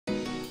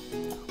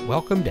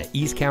Welcome to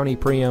East County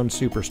Pre-Owned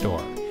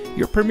Superstore,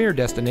 your premier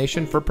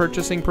destination for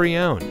purchasing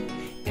pre-owned.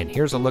 And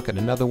here's a look at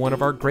another one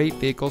of our great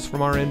vehicles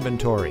from our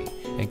inventory,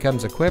 and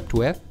comes equipped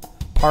with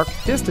park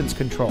distance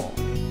control,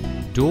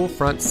 dual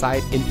front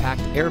side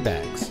impact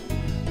airbags,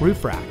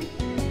 roof rack,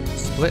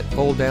 split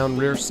fold down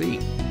rear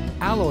seat,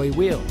 alloy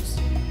wheels,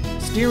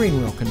 steering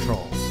wheel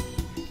controls,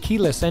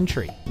 keyless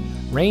entry,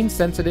 rain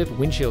sensitive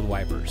windshield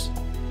wipers,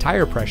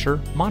 tire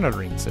pressure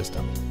monitoring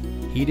system,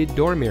 heated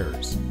door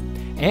mirrors,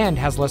 and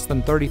has less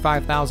than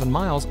 35,000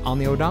 miles on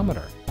the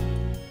odometer.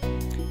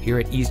 Here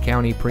at East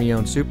County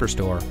Pre-Owned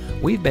Superstore,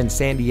 we've been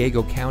San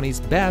Diego County's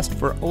best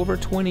for over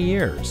 20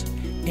 years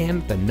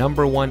and the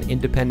 #1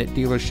 independent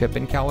dealership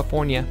in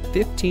California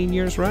 15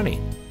 years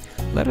running.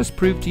 Let us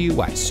prove to you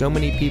why so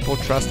many people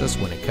trust us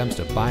when it comes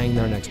to buying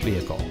their next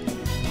vehicle.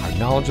 Our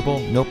knowledgeable,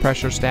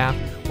 no-pressure staff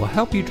will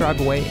help you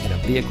drive away in a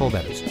vehicle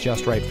that is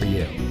just right for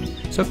you.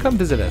 So come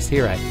visit us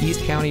here at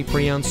East County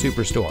Pre-Owned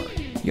Superstore.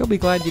 You'll be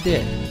glad you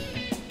did.